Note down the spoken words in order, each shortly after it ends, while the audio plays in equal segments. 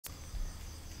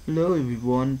Hello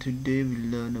everyone, today we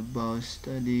learn about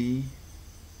study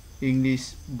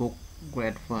English book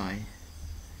grade 5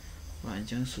 và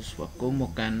chẳng số số có một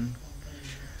căn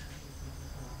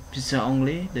ភាសាអង់គ្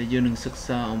លេសដែលយើងនឹងសិក្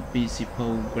សាអំពីសៀវភៅ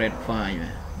grade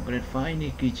 5 grade 5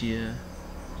 នេះគឺជា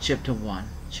chapter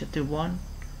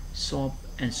 1 shop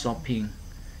and shopping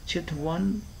chapter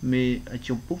 1មាន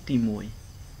ជំពូកទី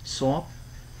1 shop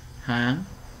ហាង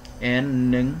and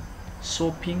និង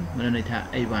shopping មានន័យថា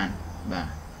អីវ៉ាន់បាទ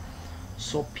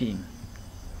shopping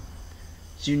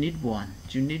unit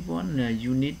 1 là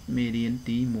unit មេរៀន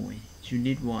ទី1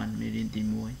 unit 1មេរៀនទី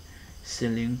1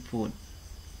 selling food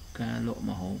ការលក់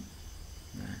ម្ហូប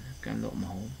បាទការលក់ម្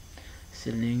ហូប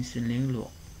selling ល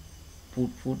ក់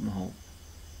food ម្ហូប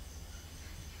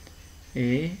A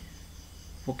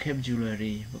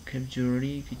vocabulary គឺ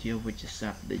ជាវេជ្ជស័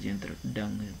ព្ទដែលយើងត្រូវដឹង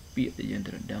ពាក្យដែលយើង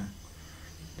ត្រូវដឹង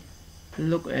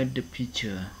look at the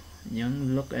picture យើង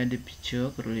look at the picture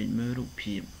ក្រឡេកមើលរូប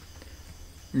ភាព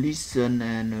listen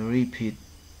and repeat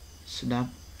ស្ដា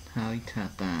ប់ហើយថា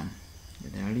តាម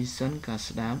listen ការ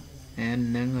ស្ដាប់ and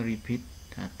និង repeat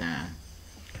ថាតាម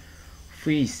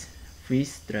fish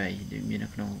ត្រីដែលមាននៅ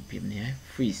ក្នុងរូបភាពនេះ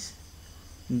fish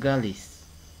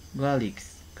garlic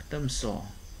ខ្ទឹមស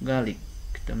garlic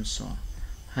ខ្ទឹមស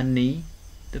honey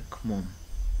ទឹកឃ្មុំ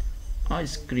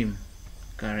ice cream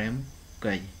ការ៉េម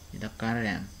កៃդաកា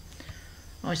រ៉េម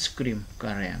ice cream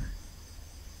ការ៉េម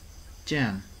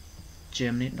jam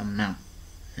នេះដំណាប់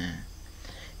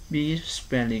B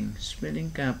spelling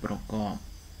ការប្រកប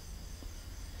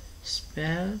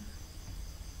spell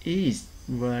each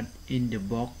word in the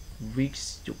box with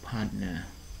your partner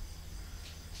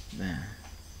បាទ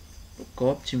ប្រក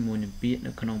បជាមួយនឹងពាក្យ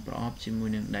នៅក្នុងប្រអប់ជាមួយ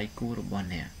នឹងដៃគូរបស់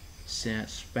អ្នក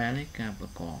spell ការប្រ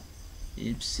កប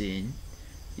ផ្សេង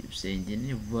ទៀត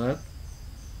នេះ word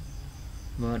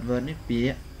នេះពា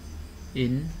ក្យ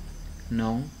in ក្នុ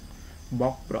ង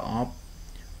box ប្រអប់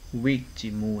with ជា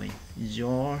មួយ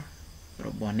your រ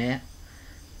បស់អ្នក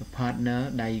partner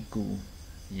ដៃគូ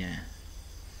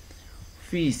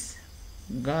fish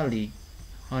garlic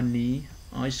honey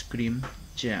ice cream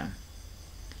jam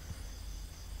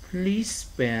please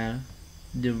spell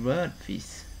the word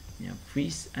fish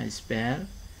fish I spell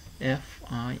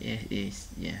F-I-S-H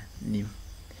name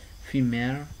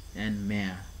female and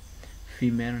male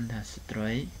female ថាស្ត្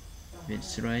រី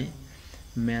ស្រី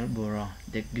male បុរស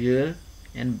the girl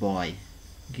and boy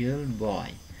boy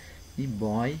នេះ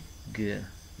boy girl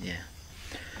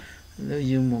លើ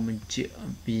យើងមកបញ្ជាក់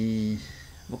អំពី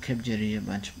vocabulary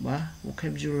បានច្បាស់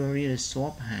vocabulary ដែលស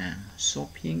ពហាង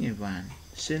shopping អីវ៉ាន់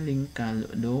selling ការល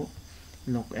ក់ដូរ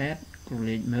look at ក្រ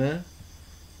ឡេកមើល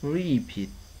repeat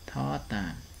ថតតា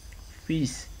ម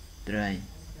fish ត្រី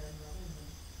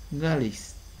garlic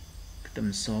ខ្ទឹម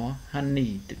ស honey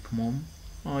ទឹកឃ្មុំ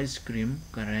ice cream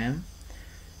ការ៉េម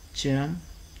jam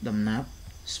ដំណាប់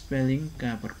spelling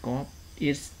ការប្រកប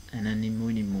it's អាននីមួ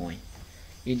យ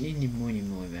it នេះនីមួយ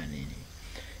បាទនេះ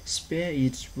spell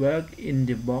each word in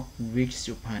the box with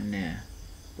your partner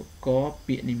ប្រកប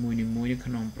ពាក្យនីមួយ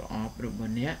ក្នុងប្រអប់រប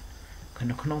ស់អ្នក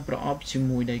ក្នុងប្រអប់ជា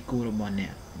មួយដៃគូរបស់អ្ន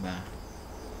កបាទ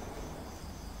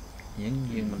យើ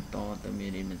ងបន្តទៅមេ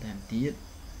រៀនបន្ថែមទៀត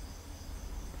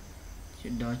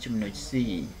ជិះដល់ចំណុច C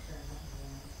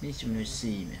នេះចំណុច C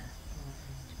បាទ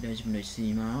ដល់ចំណុច C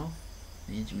មក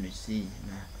នេះចំណុច C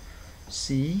បាទ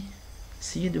C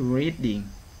the reading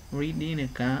នៃ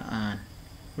ការអាន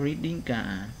reading ការ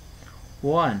អាន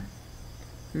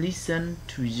 1 listen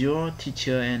to your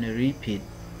teacher and repeat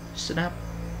ស្ដាប់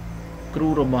គ្រូ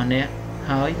របស់អ្នក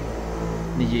ហើយ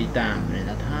និយាយតាម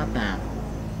ថាតាម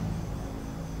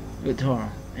Good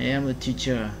I am a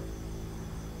teacher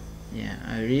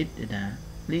I read that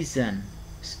listen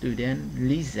student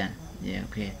listen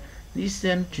okay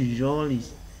listen to your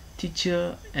teacher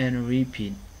and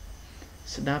repeat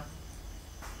ស្ដាប់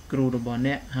គ្រូរបស់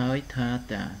អ្នកហើយថា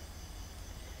តាម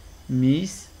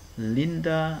Miss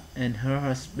Linda and her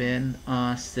husband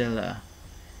are sellers.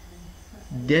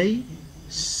 They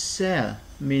sell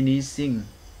many things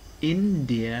in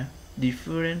their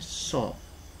different shops.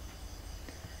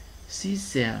 She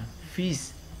sells fish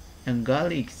and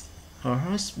garlic. Her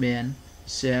husband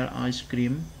sells ice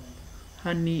cream,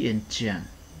 honey and jam.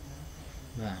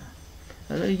 បា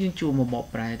ទឥឡូវយើងចូលមកបក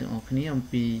ប្រែទាំងអស់គ្នាអំ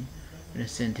ពី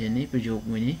sentence នេះប្រយោគ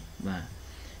មួយនេះបាទ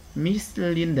Miss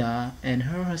Linda and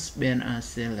her husband are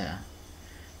sellers.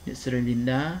 អ្នកស្រី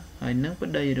Linda ហើយនិងប្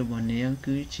តីរបស់នាង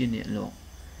គឺជាអ្នកលក់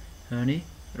ហើយនេះ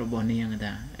របស់នាង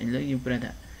ថាឥឡូវយើងប្រែ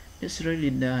ថាអ្នកស្រី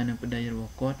Linda និងប្តីរប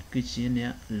ស់គាត់គឺជាអ្ន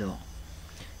កលក់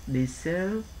They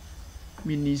sell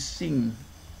many things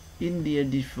in their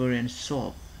different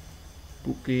shops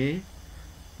ពួកគេ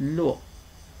លក់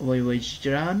អ្វីៗ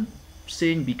ច្រើន ផ្សេ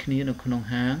ងពីគ្នានៅក្នុង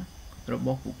ហាងរប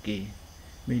ស់ពួកគេ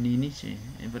មេនីនេះជា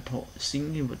វត្ថុ thing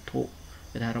គឺវត្ថុ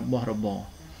គេថារបស់របរ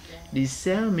They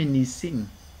sell many things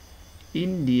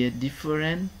in their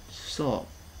different shop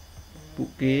ពួក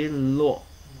គេលក់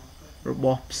រប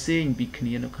ស់ផ្សេងពីគ្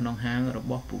នានៅក្នុងហាងរ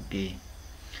បស់ពួកគេ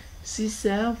She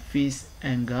sell fish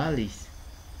and garlic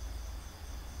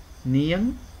នាង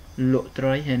លក់ត្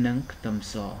រីហើយនិងខ្ទឹម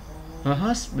ស Her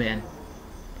husband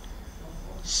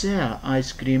sell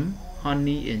ice cream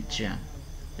honey and jam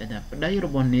តែថាប្តីរ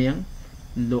បស់នាង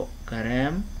លក់ការ៉ា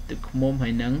មទឹកឃ្មុំហើ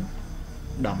យនិង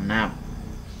ដំណាប់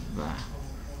បាទ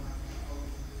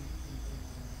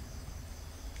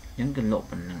យ៉ាងក៏លក់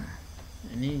ប៉ុណ្ណឹង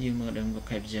នេះយើងមើលដល់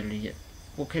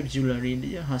vocabulary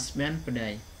នេះ husband ប្តី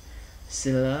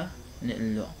seller អ្នក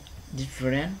លក់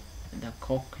different ដែល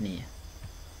ខុសគ្នា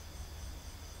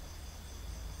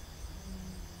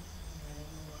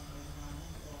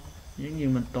យើ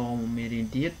ងបន្តមកមេរៀន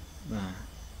ទៀតបាទ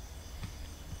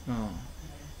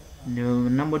No,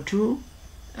 number 2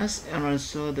 ask and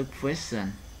answer the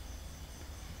question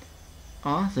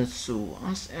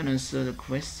ask and answer the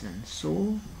question so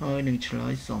ហើយនឹងឆ្លើ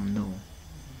យសំណួរ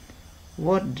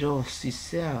What does she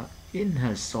sell in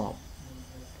her shop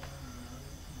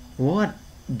What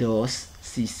does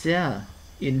she sell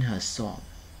in her shop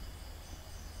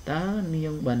តើនា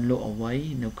ងបានលក់អ្វី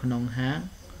នៅក្នុងហាង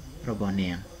របស់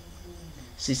នាង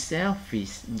She sell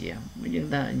fish យើង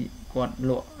ថាគាត់ល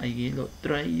ក់អីគេលក់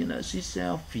ត្រី she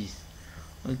sell fish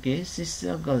okay she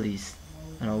sell garlic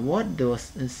What does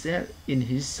he sell in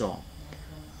his shop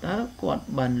តើគាត់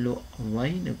បានលក់អ្វី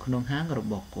នៅក្នុងហាងរ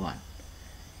បស់គាត់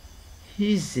He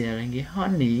sell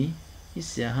honey he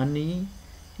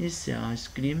sell ice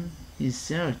cream he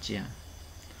sell jam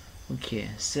okay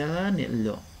seller អ្នកល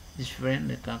ក់ different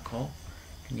នៃការខុស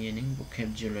គ្នានឹង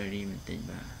vocabulary បន្តិច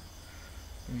បាទ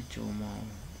ចូលមក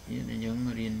យើង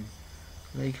រៀន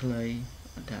ខ្លីៗ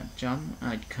អត្ថចំ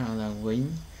អាចខលឡើងវិញ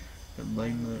ដើម្បី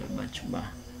មើលឲ្យបានច្បា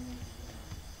ស់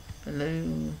ឥឡូវ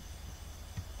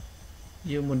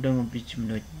យើងមកដឹងអំពីចំ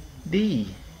ណុច D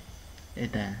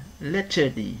eta letter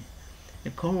D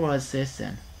the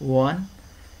conversation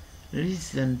 1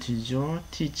 listen to your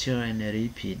teacher and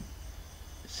repeat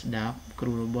ស្ដាប់គ្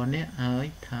រូរបស់អ្នកហើយ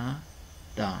ថា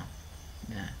ត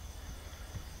ណា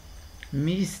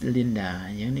Miss Linda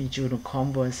យ៉ាងនេះជួប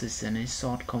conversation ឯ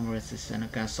short conversation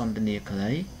ការសន្ទនាខ្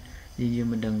លីយើង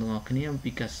មិនដឹងទាំងអស់គ្នាអំពី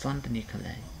ការសន្ទនាខ្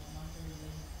លី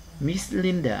Miss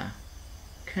Linda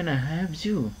can I help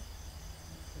you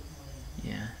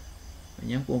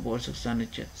យ៉ាងបងប្អូនសិក្សានៅ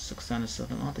សិស្ស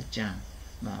ទាំងអស់ទៅចាំ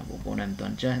បាទបងប្អូនដែលមិនទា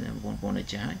ន់ចេះបងប្អូនដែល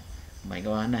ចេះមិន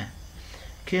ក៏បានដែរ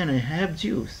Can I help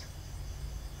you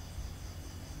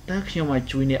តើខ្ញុំអាច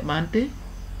ជួយអ្នកបានទេរ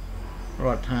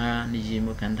ដ្ឋានិយាយម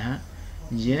កកាន់ថា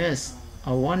Yes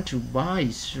I want to buy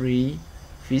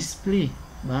 3 fish please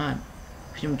បាទ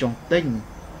ខ្ញុំចង់ទិញ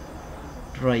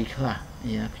ត្រីខ្លះ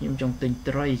ខ្ញុំចង់ទិញ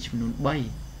ត្រីចំនួន3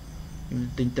ខ្ញុំ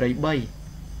ទិញត្រី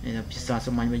3នេះភាសា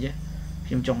សាមញ្ញវិញ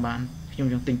ខ្ញុំចង់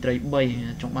ទិញត្រី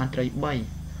3ចង់បានត្រី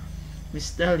3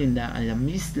 Mr. Linda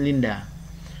Miss Linda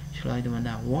ឆ្លើយទៅបាន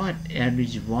ថា What else do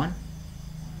you want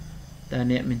តើ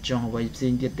អ្នកមិនចង់អ្វីផ្សេ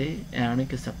ងទៀតទេ L នេះ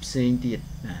គឺសព្ទផ្សេងទៀត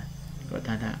ណាគាត់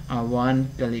ថា I want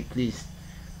garlic please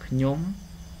ខ្ញុំ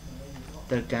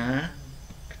ត្រូវការ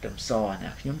ខ្ទឹមសណា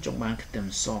ខ្ញុំចង់បានខ្ទឹម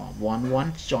ស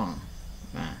want ចង់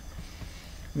បាទ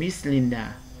Miss Linda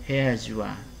here you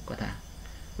are គាត់ថា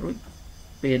រួច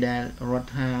ពេលដែលរដ្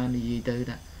ឋានិយាយទៅ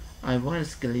ថា I want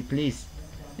garlic please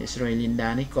អ្នកស្រី Linda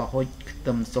នេះក៏ហុចខ្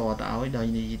ទឹមសទៅឲ្យដោយ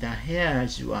និយាយថា here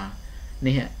you are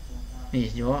នេះ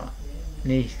យក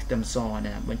នេះខ្ទឹមស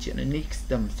ណាបញ្ជាក់នេះខ្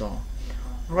ទឹមស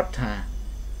រដ្ឋា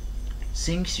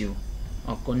Thank you អ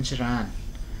រគុណច្រើន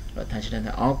រដ្ឋាឆ្លើយ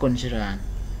ថាអរគុណច្រើន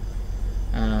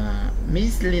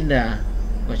Miss Linda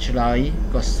ក៏ឆ្លើយ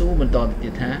ក៏សួរបន្តទៅទៀ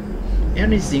តថា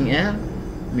Anything else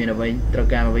មានអ្វីត្រូវ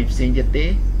ការអ្វីផ្សេងទៀតទេ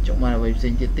ចង់បានអ្វីផ្សេ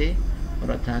ងទៀតទេរ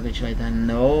ដ្ឋាក៏ឆ្លើយថា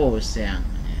No សាំង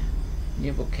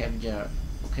នេះ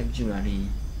vocabulary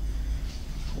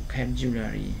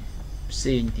ផ្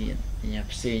សេងទៀត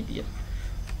ផ្សេងទៀត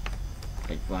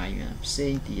កិច្ចវាយផ្សេ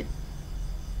ងទៀត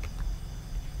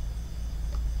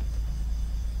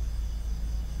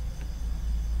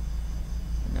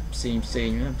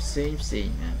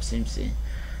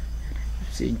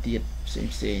ផ្សេង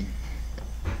ទៀត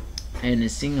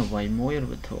anything អ្វីមួយឬ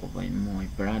វត្ថុអ្វីមួយ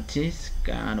practice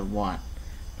ការអនុវត្ត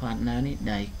partner នេះ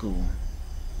ដៃគូ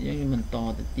យើងបន្ត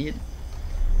ទៅទៀត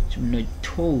ចំណុច 2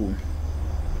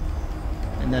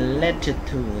 and the letter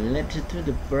to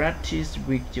the practice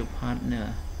with your partner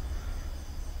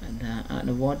អ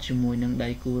នុវត្តជាមួយនឹងដៃ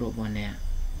គូរបស់អ្នក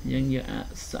យើងយក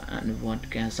អនុវត្ត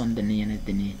ការសន្ទនានៅ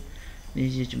ទីនេះ នេះ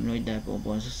ជាចំណុចដែលបងប្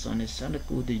អូនសិស្សនិស្សិត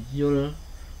គួរតែយល់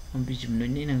អំពីចំណុច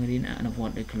នេះនឹងរៀនអនុវ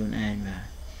ត្តដោយខ្លួនឯងបា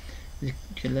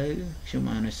ទឥឡូវខ្ញុំ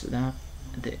អានឲ្យស្ដាប់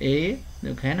The A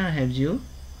no can I help you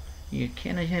yeah,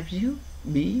 can I help you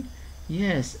B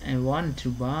yes I want to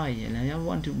buy I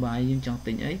want to buy យើងចង់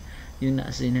ទិញអីយើងដា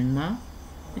ក់សេនឹងមក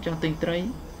ចង់ទិញត្រី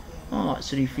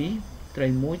3 fish ត្រី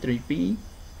1ត្រី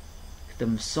2ខ្ទឹ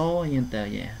មសយើងទៅ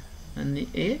យ៉ានេះ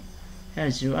A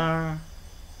as you are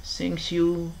thank you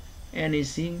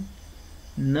anything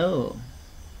no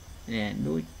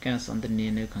ដូចការសន្ទនា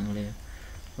នៅខាងលើ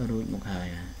រួចមកហើយ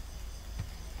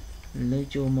លើ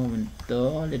ចូលមកបន្ត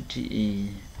លេខ E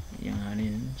យ៉ាង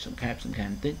នេះសង្ខេបប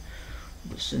ន្តិច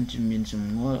បើសិនជាមានច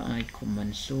ម្ងល់អាច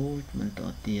comment សួរបន្ត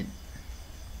ទៀត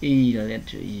E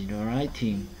letter E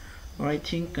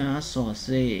writing ការសរ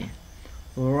សេរ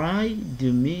write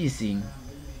the missing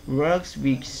works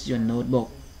with your notebook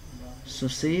ស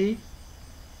រសេរ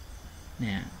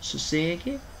សរសេរ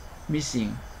គេ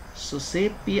missing សរសេរ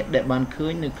ពាក្យដែលបានឃើ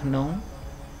ញនៅក្នុង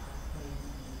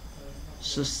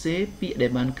សរសេរពាក្យដែ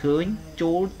លបានឃើញ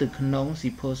ចូលទៅក្នុងសៀ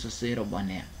វភៅសរសេររបស់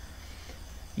អ្នក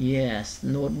yes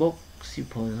notebook សៀវ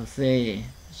ភៅសរសេរ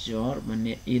your របស់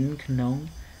អ្នក in ក្នុង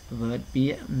word ពា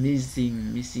ក្យ missing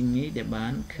នេះដែលបា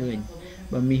នឃើញ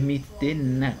បើ miss ទេ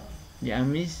ណាស់ I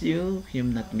miss you ខ្ញុំ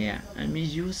នឹកអ្នក I miss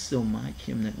you so much ខ្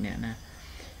ញុំនឹកអ្នកណា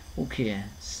អូខេ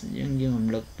យើងរំ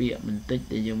លឹកពាក្យបន្តិច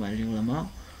ដែលយើងបានរៀនឡើងមក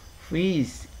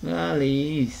fish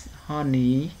garlic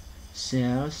honey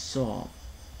shell salt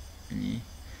នេះ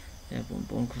តែបង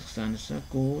ប្អូនសិក្សានិស្សិត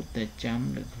គួរតែចាំ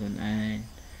លើខ្លួនឯង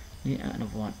នេះអនុ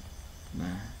វត្ត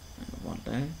បាទអនុវត្ត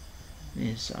ទៅ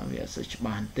នេះសាវាអត់សូវច្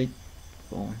បាស់បន្តិច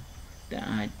បងតែ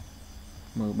អាច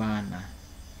មើលបានបាទ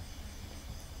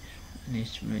នេះ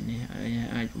ចំណុចនេះ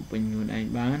អាចបំពេញខ្លួនឯង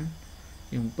បាន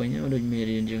យើងបំពេញដូចមេ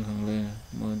រៀនយើងខាងលើ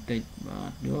មើលបន្តិចបា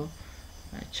ទយល់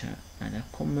អាច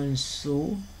comment សួរ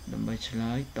ដើម្បីឆ្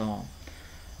លើយតប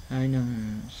ហើយនឹង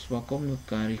ស្វាគមន៍នឹង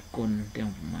ការរិះគន់ទាំង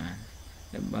ប្រមាណ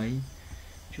ដើម្បី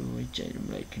ជួយចែករំ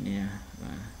លែកគ្នា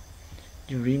បាទ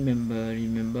you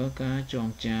remember ការចង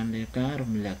ចាំនៃការ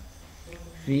រំលឹក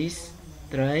fish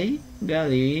ត្រី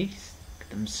garlic ខ្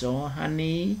ទឹមស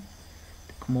honey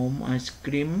ខ្មុំ ice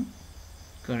cream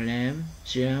ក្រែម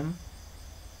jam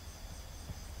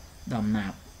ដំណា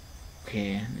ប់អូខេ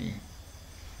នេះ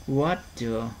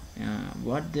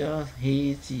what does he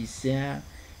say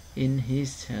in his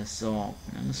song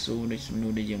នឹងសួរដូចសំណួ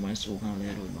រដែលយើងបានសួរខាងលើ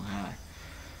រួចមកហើយ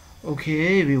អូខេ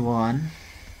everyone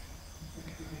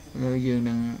យើង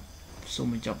នឹងសូម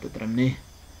បញ្ចប់ទៅត្រឹមនេះ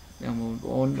ទាំងបងប្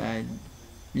អូនដែល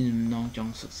មានបំណងច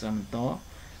ង់សិក្សាបន្ត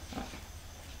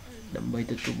ដើម្បី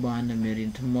ទទួលបាននូវមេរៀន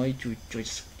ថ្មីជួយចុច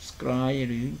subscribe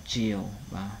ឬជាវ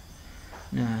បាទ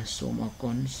ណាសូមអរ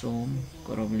គុណសូម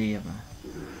គោរពលាបាទ